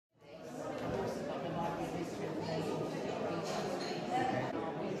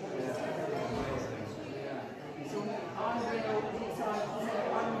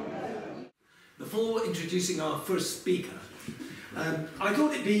introducing our first speaker, I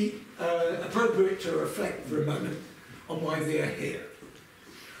thought it'd be appropriate to reflect for a moment on why we are here.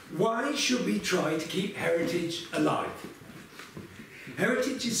 Why should we try to keep heritage alive?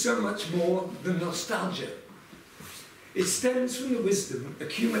 Heritage is so much more than nostalgia. It stems from the wisdom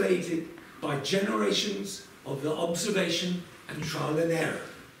accumulated by generations of the observation and trial and error.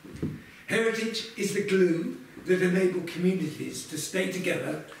 Heritage is the glue that enables communities to stay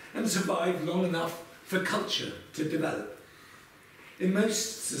together and survive long enough for culture to develop. In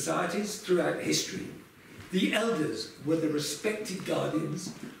most societies throughout history, the elders were the respected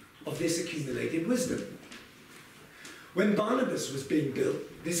guardians of this accumulated wisdom. When Barnabas was being built,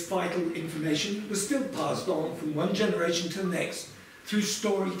 this vital information was still passed on from one generation to the next through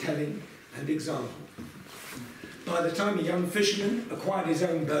storytelling and example. By the time a young fisherman acquired his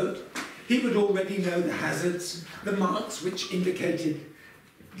own boat, he would already know the hazards, the marks which indicated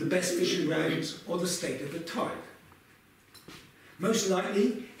the best fishing grounds or the state of the tide. Most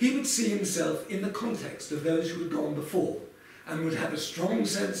likely, he would see himself in the context of those who had gone before and would have a strong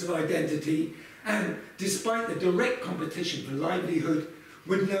sense of identity and, despite the direct competition for livelihood,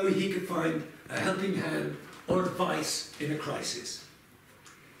 would know he could find a helping hand or advice in a crisis.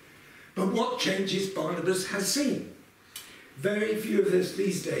 But what changes Barnabas has seen? Very few of us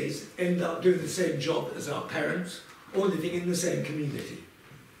these days end up doing the same job as our parents or living in the same community.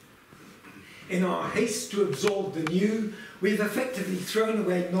 In our haste to absorb the new, we've effectively thrown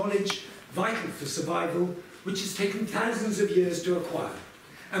away knowledge vital for survival, which has taken thousands of years to acquire,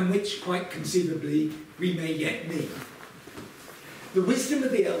 and which, quite conceivably, we may yet need. The wisdom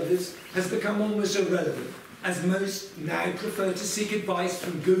of the elders has become almost irrelevant, as most now prefer to seek advice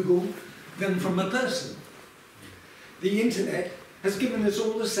from Google than from a person. The internet has given us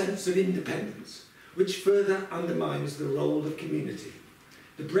all a sense of independence, which further undermines the role of community,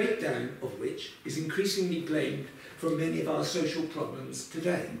 the breakdown of which is increasingly blamed for many of our social problems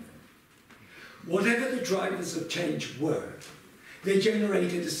today. Whatever the drivers of change were, they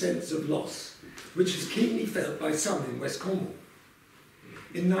generated a sense of loss, which was keenly felt by some in West Cornwall.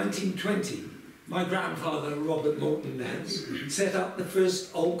 In 1920, my grandfather, Robert Nance, set up the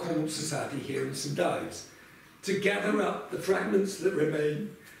first Old Cornwall Society here in St Ives to gather up the fragments that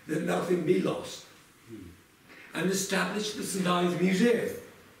remain, that nothing be lost, and establish the St Ives Museum.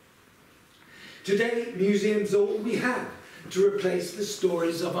 Today, museums are all we have to replace the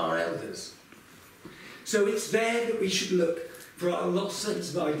stories of our elders. So it's there that we should look for our lost sense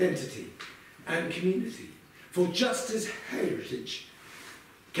of identity and community. For just as heritage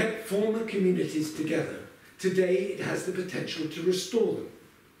kept former communities together, today it has the potential to restore them.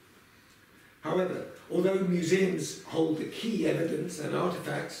 However, although museums hold the key evidence and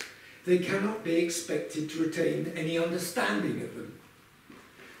artefacts, they cannot be expected to retain any understanding of them.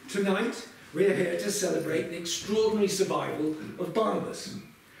 Tonight, we're here to celebrate the extraordinary survival of Barnabas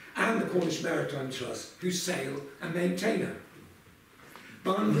and the Cornish Maritime Trust, who sail and maintain her.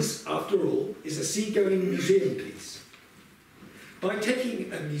 Barnabas, after all, is a seagoing museum piece. By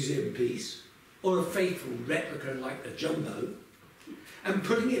taking a museum piece, or a faithful replica like a jumbo, and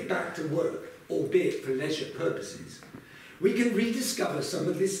putting it back to work, albeit for leisure purposes, we can rediscover some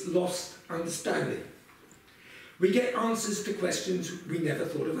of this lost understanding. We get answers to questions we never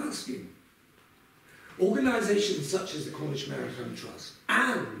thought of asking. Organisations such as the Cornish Maritime Trust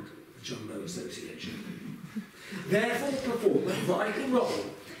and the Jumbo Association therefore perform a vital role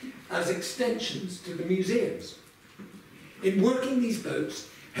as extensions to the museums. In working these boats,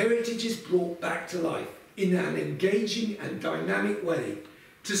 heritage is brought back to life in an engaging and dynamic way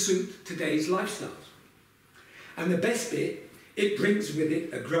to suit today's lifestyles. And the best bit, it brings with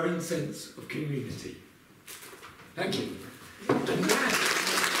it a growing sense of community. Thank you. And now,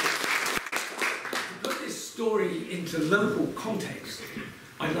 to put this story into local context,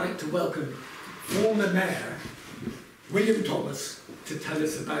 I'd like to welcome former Mayor William Thomas to tell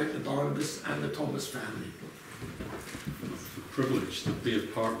us about the Barnabas and the Thomas family. It's a privilege to be a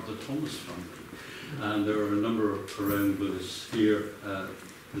part of the Thomas family. And there are a number around with us here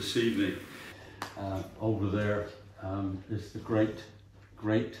this evening. Over there is the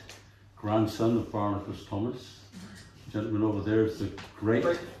great-grandson of Barnabas Thomas. The gentleman over there is the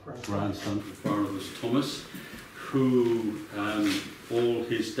great-grandson of Barnabas Thomas, who all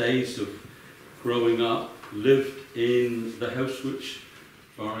his days of growing up lived in the house which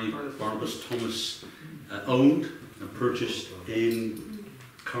Barnabas Thomas owned and purchased in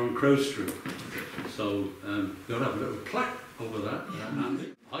Crow Street. So we'll have a little plaque over that.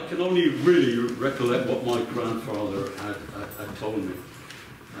 I can only really recollect what my grandfather had told me.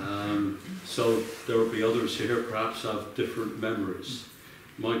 So there will be others here perhaps have different memories.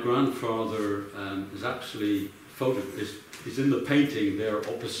 My grandfather is actually is in the painting there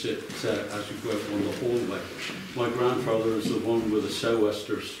opposite as you go out on the hallway. My grandfather is the one with a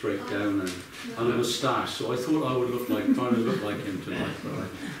sou'wester straight down and a moustache, so I thought I would try to look like him tonight, but I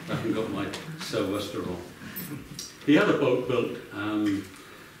haven't got my sou'wester on. He had a boat built,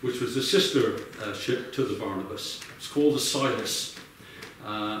 which was a sister ship to the Barnabas. It's called the Silas,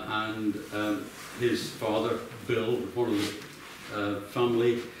 and his father, Bill, one of the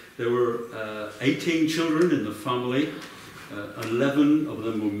family. There were 18 children in the family. 11 of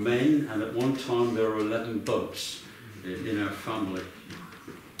them were men, and at one time there were 11 boats in our family.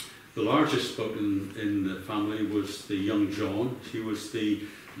 The largest boat in the family was the young John. She was the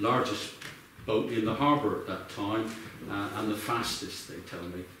largest boat in the harbour at that time, and the fastest, they tell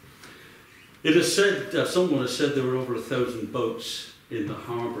me. It is said, someone has said there were over 1,000 boats in the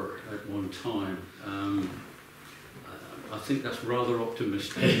harbour at one time. I think that's rather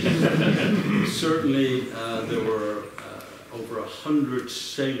optimistic. Certainly there were over 100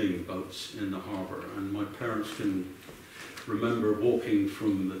 sailing boats in the harbour, and my parents can remember walking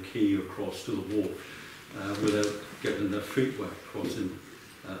from the quay across to the wharf without getting their feet wet, crossing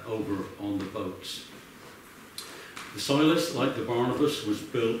over on the boats. The Silas, like the Barnabas, was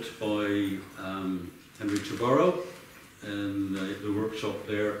built by Henry Trevorrow in the workshop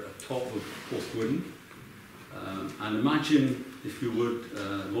there at the top of Porthwydden. And imagine, if you would,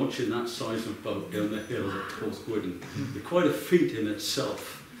 launching that size of boat down the hill at Porthwydden. It's quite a feat in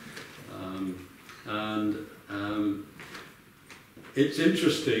itself. It's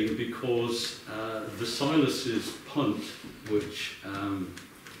interesting because the Silas's punt, which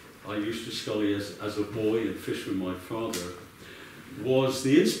I used to scully as a boy and fish with my father, was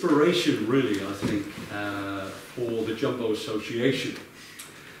the inspiration, really, I think, for the Jumbo Association.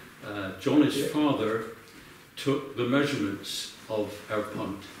 Johnny's father took the measurements of our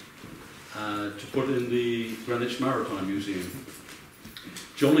punt to put in the Cornish Maritime Museum.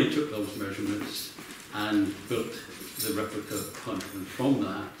 Johnny took those measurements and built the replica punt, and from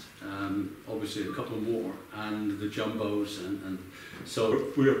that, obviously a couple more, and the Jumbos, and so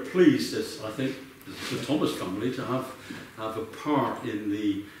we are pleased, as I think, the Thomas family, to have a part in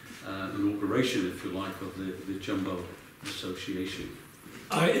the inauguration, if you like, of the Jumbo Association.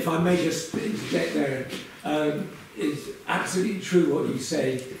 If I may just interject there, it's absolutely true what you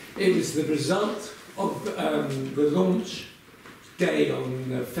say. It was the result of the launch day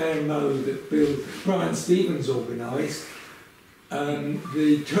on Fair Mow that Brian Stevens organised.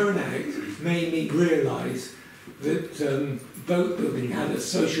 The turnout made me realise that boat building had a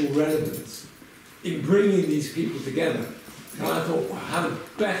social relevance in bringing these people together. And I thought, well, how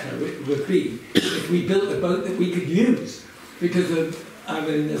better it would be if we built a boat that we could use, because a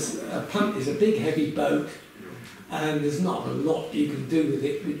punt is a big, heavy boat, and there's not a lot you can do with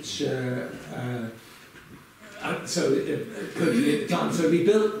it, which so it could be at the time. So we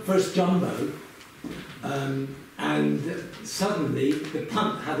built the first Jumbo, and suddenly the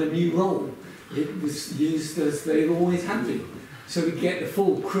punt had a new role. It was used as they always had been, so we get the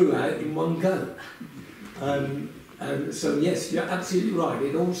full crew out in one go. So yes, you're absolutely right.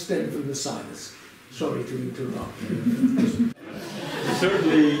 It all stemmed from the Silas. Sorry to interrupt.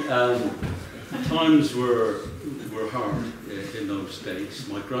 Certainly, times were hard in those days.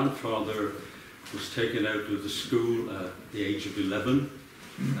 My grandfather was taken out of the school at the age of 11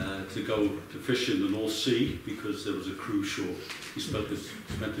 to go to fish in the North Sea because there was a cruise short. He spent his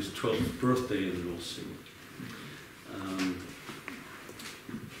 12th birthday in the North Sea.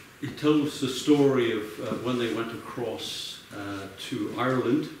 He tells the story of when they went across to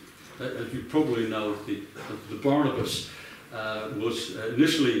Ireland. As you probably know, the Barnabas was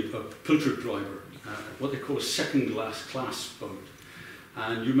initially a pilchard driver, what they call a second-class boat.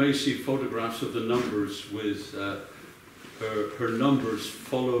 And you may see photographs of the numbers with her numbers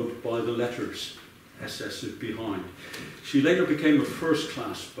followed by the letters, SS is behind. She later became a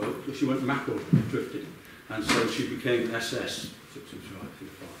first-class boat, but she went mackerel drifting, and so she became SS, 665.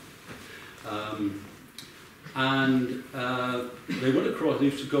 They went across, they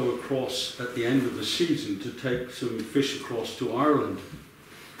used to go across at the end of the season to take some fish across to Ireland.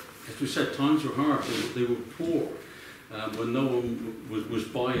 As we said, times were hard, they were poor. When no one was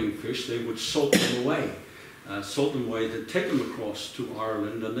buying fish, they would salt them away. They'd take them across to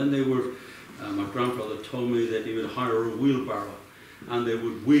Ireland, and then they would, my grandfather told me that he would hire a wheelbarrow, and they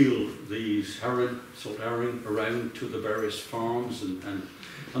would wheel these salt herring around to the various farms, and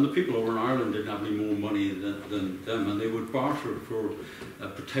the people over in Ireland didn't have any more money than them, and they would barter for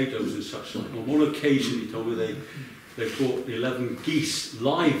potatoes and such like. On one occasion, he told me they brought 11 geese,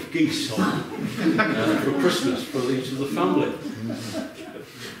 live geese home for Christmas for each of the family.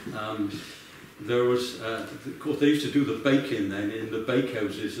 there was, of course, they used to do the baking then in the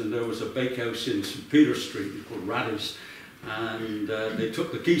bakehouses, and there was a bakehouse in St Peter Street called Raddy's, and they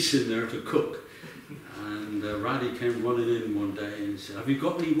took the geese in there to cook. And Raddy came running in one day and said, "Have you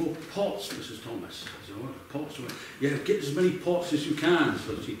got any more pots, Mrs. Thomas?" I said, "What, pots?" "Yeah, get as many pots as you can."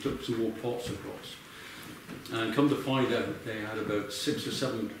 So she took some more pots across. And come to find out, they had about 6 or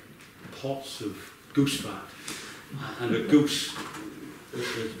 7 pots of goose fat, and a goose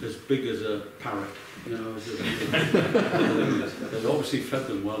as big as a parrot. You know, they obviously fed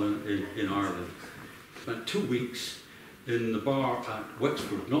them well in Ireland. Spent 2 weeks in the bar at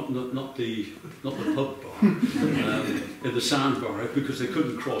Wexford, not the pub bar, in the sandbar, because they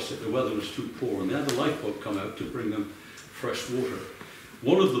couldn't cross it. The weather was too poor, and they had the lifeboat come out to bring them fresh water.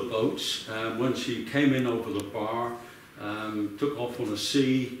 One of the boats, when she came in over the bar, took off on a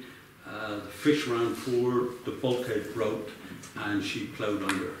sea. The fish ran forward, the bulkhead broke, and she ploughed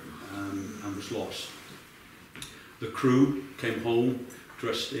under and was lost. The crew came home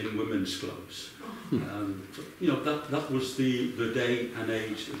dressed in women's clothes. You know, that was the day and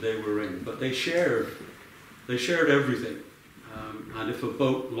age that they were in. But they shared everything. And if a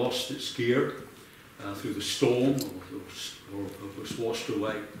boat lost its gear through the storm or was washed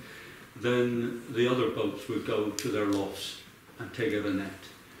away, then the other boats would go to their lofts and take out a net.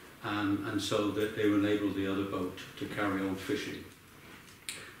 And so that they would enable the other boat to carry on fishing.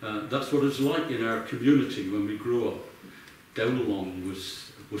 That's what it's like in our community when we grew up. Downalong was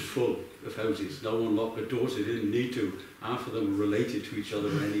full of houses. No one locked the doors, they didn't need to. Half of them were related to each other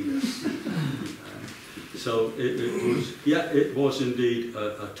anyway. So it was indeed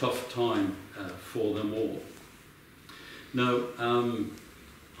a tough time for them all. Now,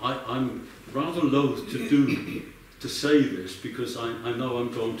 I'm rather loath to say this, because I know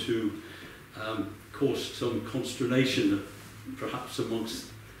I'm going to cause some consternation perhaps amongst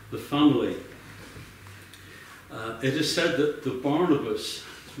the family. It is said that the Barnabas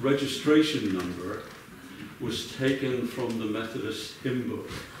registration number was taken from the Methodist hymn book,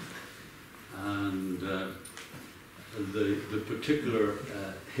 and the particular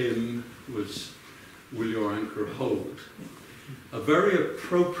hymn was "Will Your Anchor Hold?" A very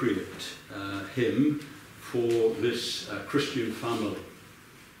appropriate hymn for this Christian family.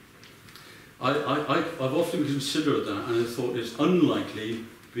 I've often considered that, and I thought it's unlikely,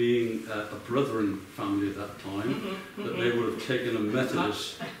 being a brethren family at that time, that they would have taken a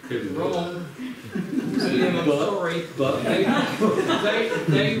Methodist hymn. Wrong. William, I'm sorry. But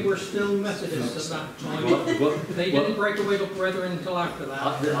they were still Methodists at that time. They didn't break away with brethren until after that.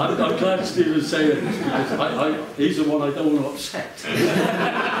 I'm glad Stephen's saying this, because he's the one I don't want to upset.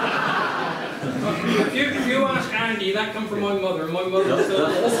 If you ask Andy, that come from my mother. My mother still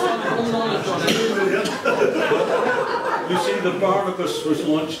all knowledge on it. You see, the Barnabas was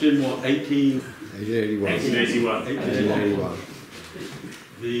launched in what, 1881? 1881.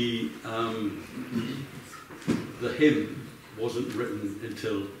 The hymn wasn't written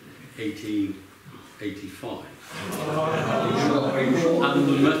until 1885. And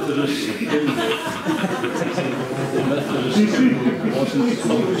the Methodist hymn wasn't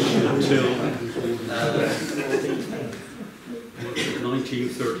published until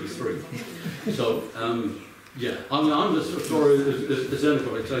 1933. So, yeah, I mean, I'm as sorry as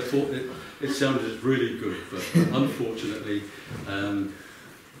anybody, because I thought it sounded really good, but unfortunately,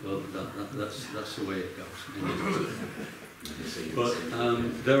 well, that's the way it goes. But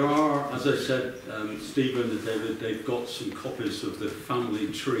there are, as I said, Stephen and David, they've got some copies of the family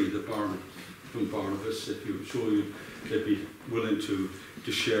tree, from Barnabas. If you're sure they'd be willing to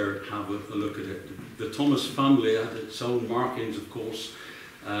share it, have a look at it. The Thomas family had its own markings, of course.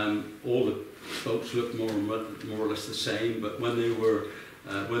 All the folks looked more or less the same, but when they were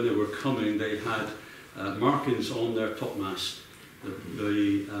coming, they had markings on their topmast.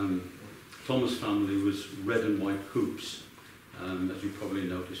 The Thomas family was red and white hoops, as you probably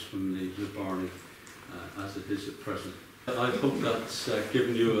noticed from the Barney, as it is at present. I hope that's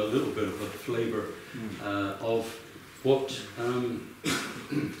given you a little bit of a flavour of what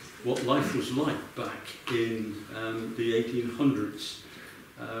life was like back in the 1800s,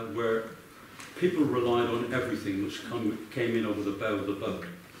 where people relied on everything which came in over the bow of the boat.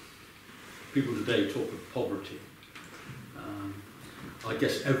 People today talk of poverty. I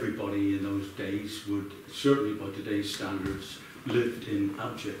guess everybody in those days would, certainly by today's standards, lived in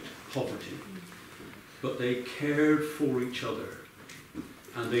abject poverty. But they cared for each other,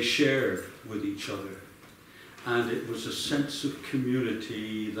 and they shared with each other. And it was a sense of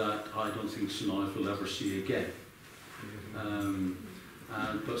community that I don't think St Ives will ever see again.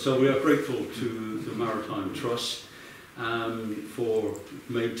 But so we are grateful to the Maritime Trust, for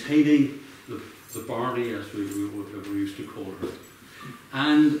maintaining the Barney, as we used to call her.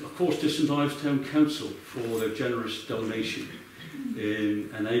 And of course to St Ives Town Council for their generous donation in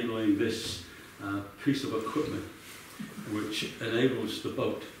enabling this piece of equipment which enables the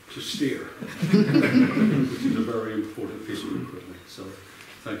boat to steer, which is a very important piece of equipment. So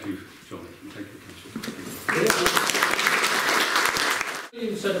thank you, Johnny, and thank you, Council.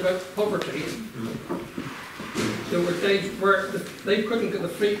 You said about poverty. There were days where they couldn't get, the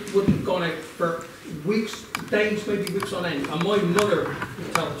fleet wouldn't have gone out for weeks, days, maybe weeks on end. And my mother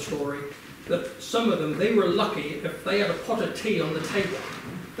would tell the story that some of them, they were lucky if they had a pot of tea on the table.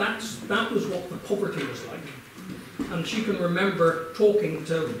 That was what the poverty was like. And she can remember talking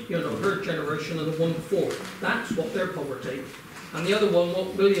to, you know, her generation and the one before. That's what their poverty. And the other one,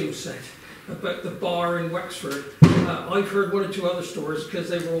 what William said about the bar in Wexford. I've heard one or two other stories because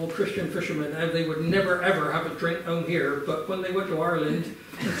they were all Christian fishermen and they would never ever have a drink home here, but when they went to Ireland,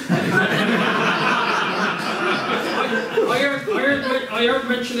 I aren't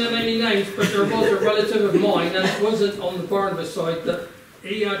mentioning any names, but there was a relative of mine, and it wasn't on the Barnabas side, that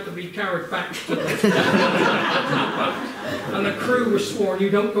he had to be carried back to the and the crew were sworn, you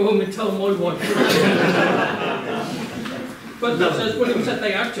don't go home and tell my wife. But as William said,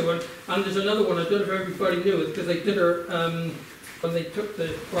 they had to, and there's another one, I don't know if everybody knew it, because they did her, when they took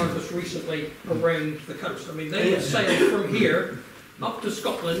the Barnabas recently around the coast. I mean, they would sail from here up to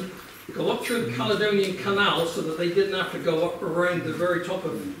Scotland, go up through the Caledonian Canal so that they didn't have to go up around the very top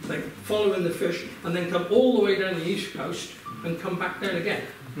of the thing, following the fish, and then come all the way down the east coast and come back down again,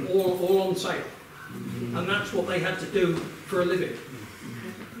 all on sail. And that's what they had to do for a living.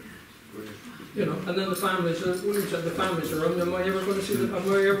 You know, and then the families, William said, the families are home, am I ever going to see them, am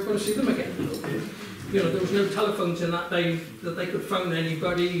I ever going to see them again? You know, there was no telephones in that day that they could phone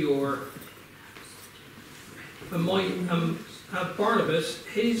anybody, or... And my, Barnabas,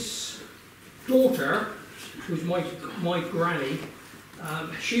 his daughter, who's my granny,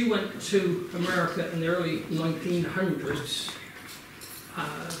 she went to America in the early 1900s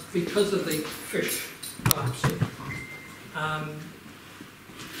because of the fish collapsing.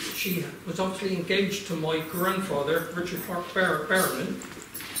 She was obviously engaged to my grandfather, Richard Barrowman.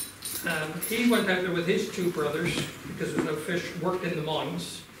 He went out there with his two brothers, because there was no fish, worked in the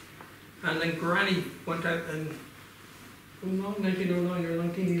mines. And then Granny went out in 1909 or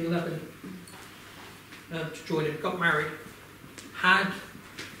 1911 to join him, got married, had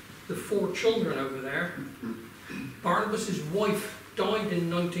the 4 children over there. Barnabas's wife died in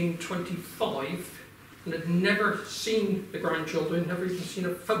 1925 and had never seen the grandchildren, never even seen a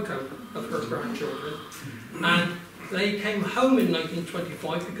photo of her grandchildren. And they came home in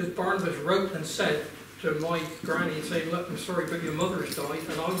 1925 because Barnabas wrote and said to my granny, saying, look, I'm sorry, but your mother's died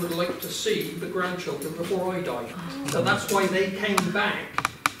and I would like to see the grandchildren before I die. So that's why they came back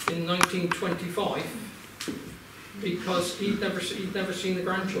in 1925, because he'd never seen the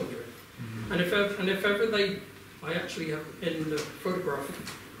grandchildren. And if ever they, I actually have in the photograph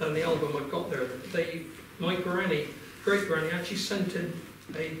and the album I've got there, my granny, great granny, actually sent him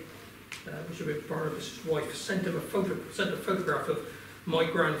which would be Barnabas' wife, sent a photograph of my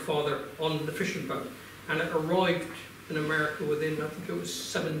grandfather on the fishing boat, and it arrived in America within, I think it was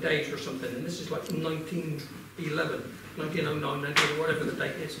 7 days or something, and this is like 1911, 1909, 19, whatever the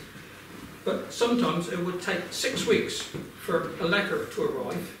date is. But sometimes it would take 6 weeks for a letter to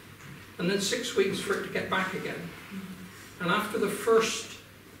arrive, and then 6 weeks for it to get back again. And after the first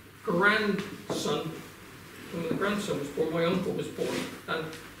grandson, when the grandson was born, my uncle was born, and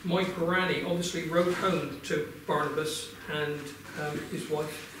my granny obviously wrote home to Barnabas and his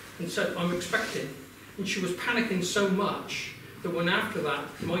wife and said, I'm expecting. And she was panicking so much that when after that,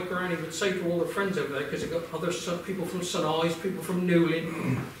 my granny would say to all her friends over there, because they got other people from St Ives, people from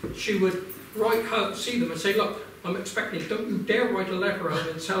Newlyn, she would write home, see them and say, look, I'm expecting, don't you dare write a letter home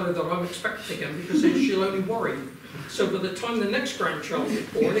and tell her that I'm expecting again, because then she'll only worry. So by the time the next grandchild was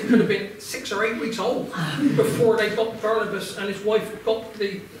born, it could have been 6 or 8 weeks old before they got, Barnabas and his wife got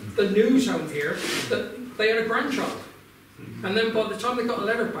the news home here that they had a grandchild. And then by the time they got a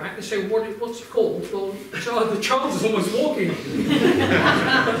letter back, they say, what's it called? Well, the child is almost walking.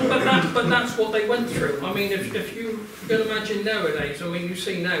 but that's what they went through. I mean, if you can imagine nowadays, I mean, you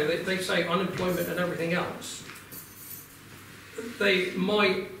see now, they say unemployment and everything else.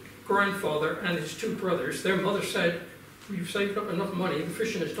 My grandfather and his 2 brothers, their mother said, you've saved up enough money, the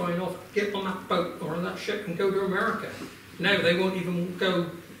fishing is dying off, get on that boat or on that ship and go to America. Now they won't even go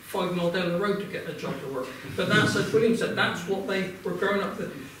 5 miles down the road to get a job to work. But that's, as William said, that's what they were growing up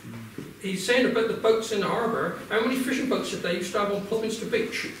with. He's saying about the boats in the harbour. How many fishing boats did they used to have on Plumminster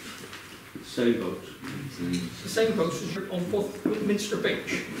Beach? Sailboats. The same boats as on both Minster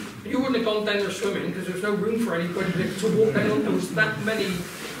Beach. You wouldn't have gone down there swimming because there was no room for anybody to walk down. There was that many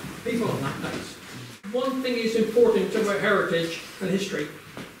people on that place. One thing is important about heritage and history.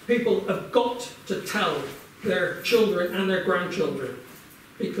 People have got to tell their children and their grandchildren.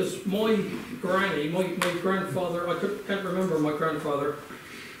 Because my granny, my grandfather, I can't remember my grandfather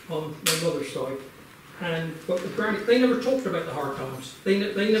on my mother's side, but the granny, they never talked about the hard times. They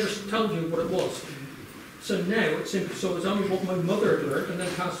never told you what it was. So now it's only what my mother had learned and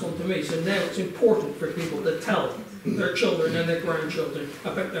then passed on to me. So now it's important for people to tell their children and their grandchildren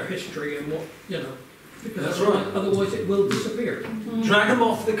about their history and what, because that's right. Otherwise it will disappear. Drag them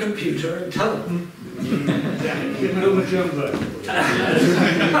off the computer and tell them. Give them a jumbo.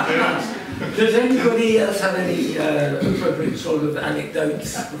 Does anybody else have any appropriate sort of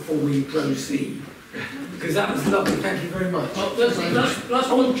anecdotes before we proceed? Because that was lovely, thank you very much. Well, that's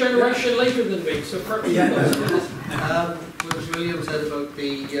one generation later than me, so perhaps what William said about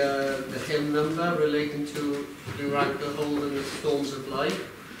the hymn number relating to the rank, the hold and the storms of life.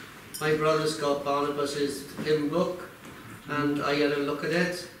 My brother's got Barnabas's hymn book, and I had a look at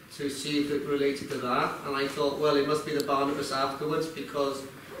it to see if it related to that, and I thought, well, it must be the Barnabas afterwards, because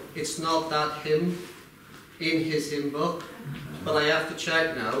it's not that hymn in his hymn book, but I have to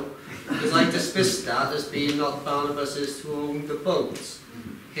check now, because I dismissed that as being not Barnabas's who owned the boat's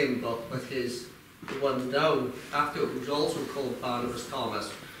hymn book, but the one down after it was also called Barnabas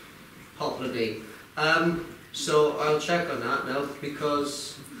Thomas, popular name. So I'll check on that now,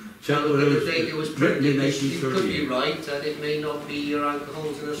 because the date it was printed, it could be right, and it may not be your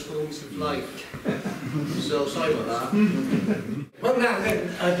alcohols and the storms of life. So sorry about that. Well, now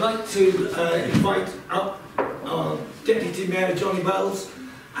then, I'd like to invite up our Deputy Mayor Johnny Wells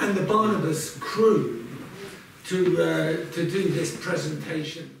and the Barnabas crew to do this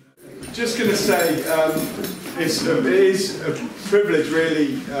presentation. Just going to say, it is a privilege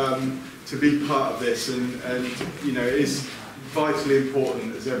really to be part of this, and it is vitally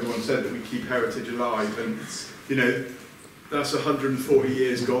important, as everyone said, that we keep heritage alive, and that's 140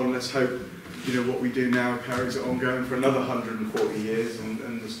 years gone. Let's hope what we do now carries it on going for another 140 years,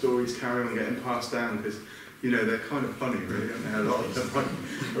 and the stories carry on getting passed down, because they're kind of funny, really, aren't they? A lot of them.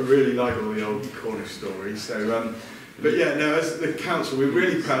 I really like all the old Cornish stories. So, but yeah, no, as the council, we're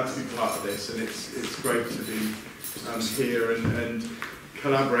really proud to be part of this, and it's great to be here and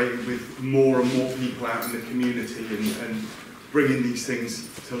collaborating with more and more people out in the community and bringing these things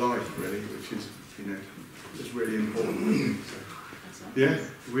to life, really, which is is really important. So, yeah,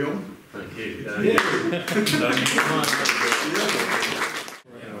 are we on? Thank you. Does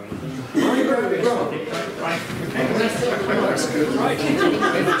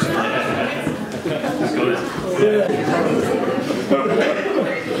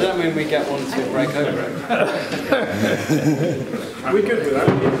that mean we get one to break over it? Are we good with that?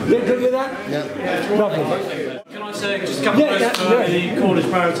 Yeah, good with that? Yeah. Lovely. Can I say just a couple of words for the Cornish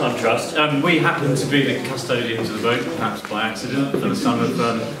Maritime Trust? We happen to be the custodians of the boat, perhaps by accident, for the sum of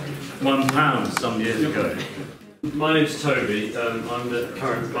 £1 some years ago. My name's Toby. I'm the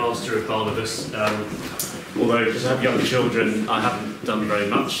current master of Barnabas. Although, because I have young children, I haven't done very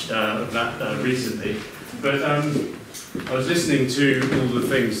much of that recently. But I was listening to all the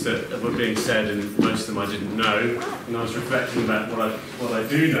things that were being said, and most of them I didn't know, and I was reflecting about what I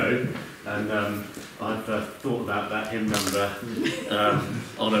do know, and I've thought about that hymn number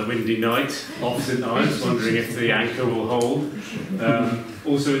on a windy night off St Ives, wondering if the anchor will hold.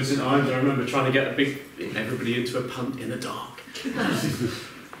 Also in St Ives, I remember trying to get everybody into a punt in the dark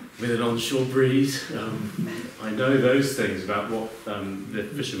with an onshore breeze. I know those things about what the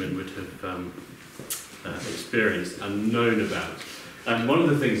fishermen would have experienced and known about. And one of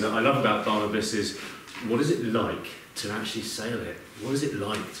the things that I love about Barnabas is, what is it like to actually sail it? What is it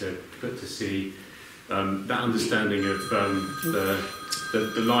like to put to sea? That understanding of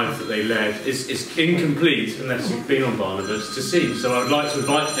the life that they led is incomplete unless you've been on Barnabas to see. So I would like to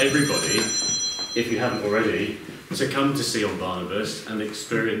invite everybody, if you haven't already, to come to sea on Barnabas and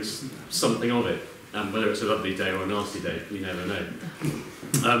experience something of it. Whether it's a lovely day or a nasty day, you never know.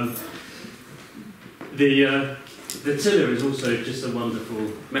 The tiller is also just a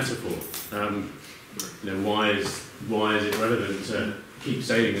wonderful metaphor. Why is it relevant to keep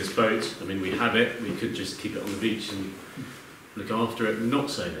sailing this boat? I mean, we have it. We could just keep it on the beach and look after it and not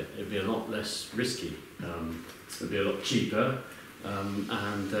sail it. It'd be a lot less risky. It'd be a lot cheaper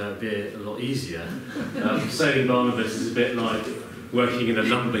and be a lot easier. Sailing Barnabas is a bit like working in a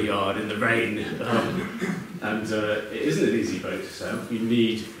lumber yard in the rain. It isn't an easy boat to sail. You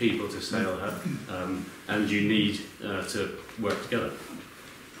need people to sail her, and you need to work together.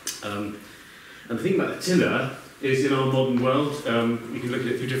 And the thing about the tiller is, in our modern world, you can look at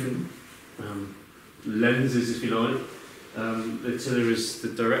it through different lenses, if you like. The tiller is the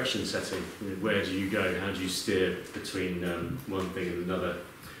direction setting. You know, where do you go? How do you steer between one thing and another?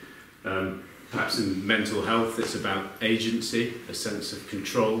 Perhaps in mental health, it's about agency, a sense of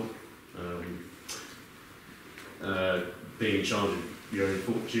control, being in charge of your own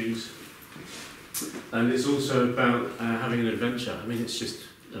fortunes. And it's also about having an adventure. I mean, it's just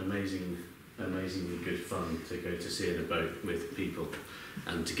amazingly good fun to go to sea in a boat with people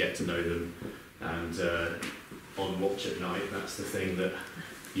and to get to know them. And on watch at night, that's the thing that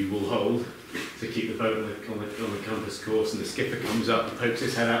you will hold to keep the boat on the compass course, and the skipper comes up and pokes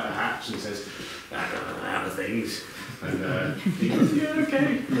his head out the hatch and says, "How are things?" And he goes, "Yeah,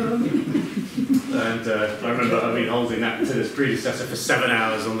 okay." And I remember I've been holding that to his predecessor for 7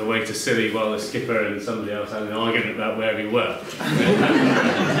 hours on the way to Scilly while the skipper and somebody else had an argument about where we were.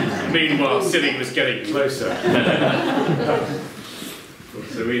 Meanwhile, Scilly was getting closer.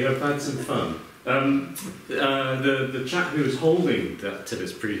 So we have had some fun. The chap who was holding that to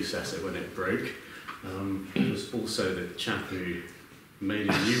his predecessor when it broke was also the chap who made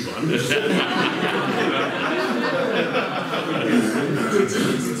a new one.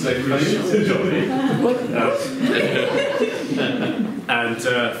 Johnny. And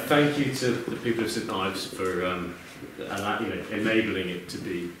thank you to the people of St Ives for enabling it to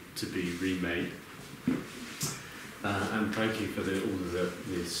be remade. And thank you for all of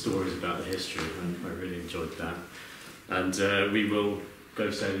the stories about the history. I really enjoyed that. And we will go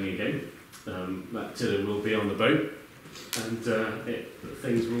sailing again. That tiller will be on the boat, and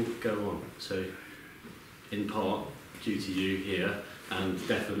things will go on. So, in part, due to you here, and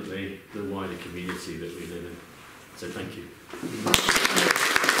definitely the wider community that we live in. So, thank you.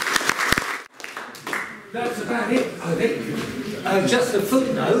 That's about it, I think. Just a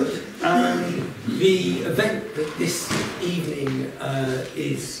footnote, the event that this evening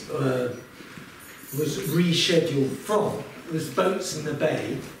was rescheduled from was Boats in the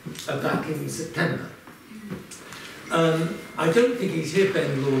Bay back in September. I don't think he's here,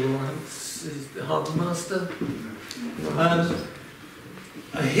 Ben Lawrence, is the harbour master.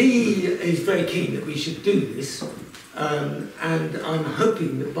 He is very keen that we should do this, and I'm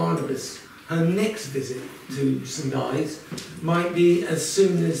hoping that Barnabas, her next visit to St Ives, might be as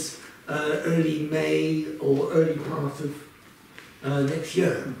soon as early May or early part of next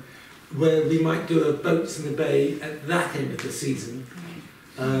year, where we might do a Boats in the Bay at that end of the season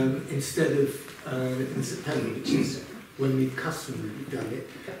instead of in September, which is when we've customarily done it.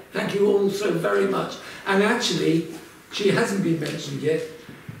 Thank you all so very much. And actually, she hasn't been mentioned yet,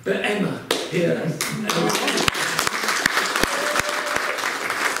 but Emma here.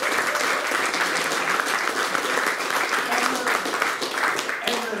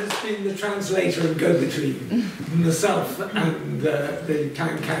 The translator and go-between myself and the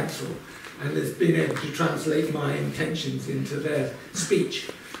town council, and has been able to translate my intentions into their speech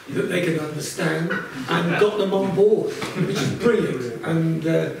that they can understand, and got them on board, which is brilliant, and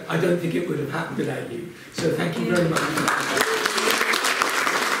I don't think it would have happened without you. So thank you very much.